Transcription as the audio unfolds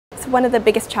one of the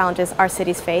biggest challenges our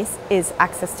cities face is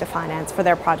access to finance for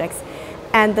their projects.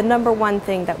 And the number one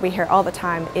thing that we hear all the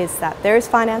time is that there is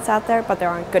finance out there, but there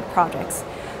aren't good projects.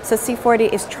 So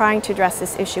C40 is trying to address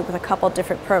this issue with a couple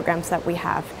different programs that we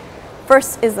have.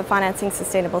 First is the Financing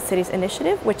Sustainable Cities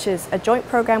Initiative, which is a joint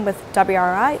program with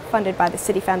WRI funded by the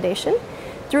City Foundation.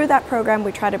 Through that program,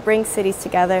 we try to bring cities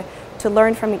together to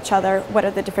learn from each other. What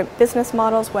are the different business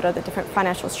models? What are the different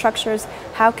financial structures?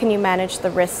 How can you manage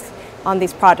the risks on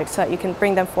these projects so that you can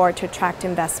bring them forward to attract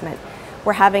investment?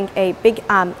 We're having a big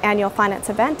annual finance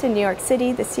event in New York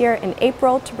City this year in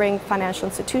April to bring financial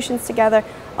institutions together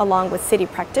along with city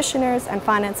practitioners and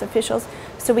finance officials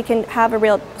so we can have a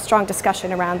real strong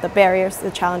discussion around the barriers, the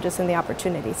challenges, and the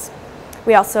opportunities.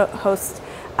 We also host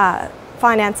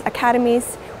finance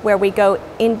academies where we go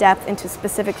in depth into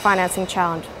specific financing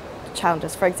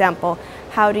challenges. For example,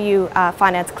 how do you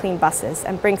finance clean buses,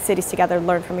 and bring cities together,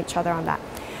 learn from each other on that.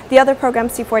 The other program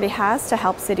C40 has to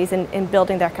help cities in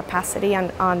building their capacity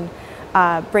and on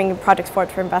bringing projects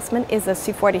forward for investment is the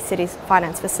C40 Cities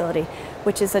Finance Facility,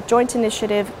 which is a joint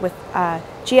initiative with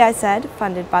GIZ,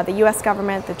 funded by the US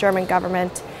government, the German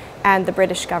government, and the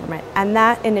British government. And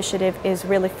that initiative is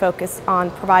really focused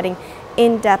on providing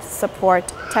in-depth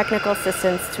support, technical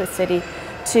assistance to a city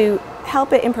to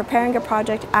help it in preparing a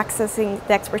project, accessing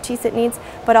the expertise it needs,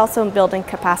 but also in building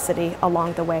capacity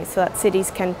along the way so that cities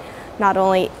can not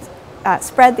only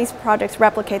spread these projects,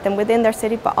 replicate them within their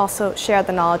city, but also share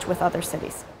the knowledge with other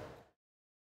cities.